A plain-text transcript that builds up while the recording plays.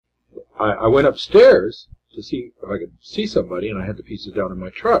I went upstairs to see if I could see somebody, and I had the pieces down in my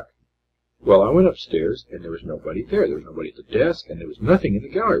truck. Well, I went upstairs, and there was nobody there. There was nobody at the desk, and there was nothing in the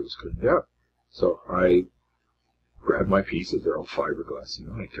gallery. It was cleaned out. So I grabbed my pieces. They're all fiberglass, you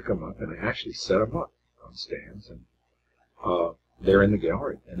know, and I took them up, and I actually set them up on stands, and they're in the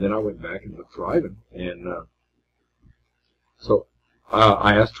gallery. And then I went back and looked for Ivan, and so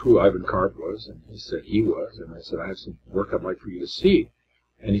I asked who Ivan Karp was, and he said he was, and I said, I have some work I'd like for you to see.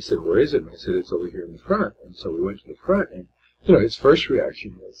 And he said, where is it? And I said, it's over here in the front. And so we went to the front, and, you know, his first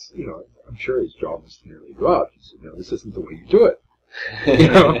reaction was, you know, I'm sure his jaw must nearly drop. He said, no, this isn't the way you do it. You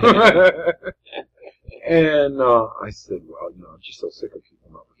know? And I said, well, you know, I'm just so sick of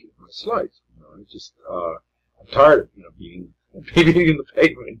people not looking at my slides. You know, I'm tired of, you know, beating in the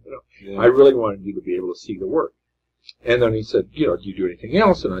pavement, you know. Yeah. I really wanted you to be able to see the work. And then he said, you know, do you do anything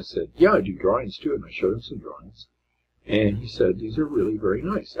else? And I said, yeah, I do drawings too. And I showed him some drawings. And he said, these are really very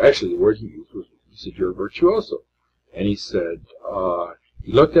nice. Actually, the word he used was, he said, you're a virtuoso. And he said,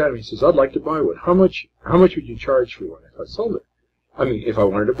 he looked at him, he says, I'd like to buy one. How much would you charge for one if I sold it? I mean, if I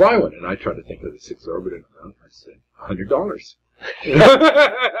wanted to buy one. And I tried to think of this exorbitant amount. I said, $100.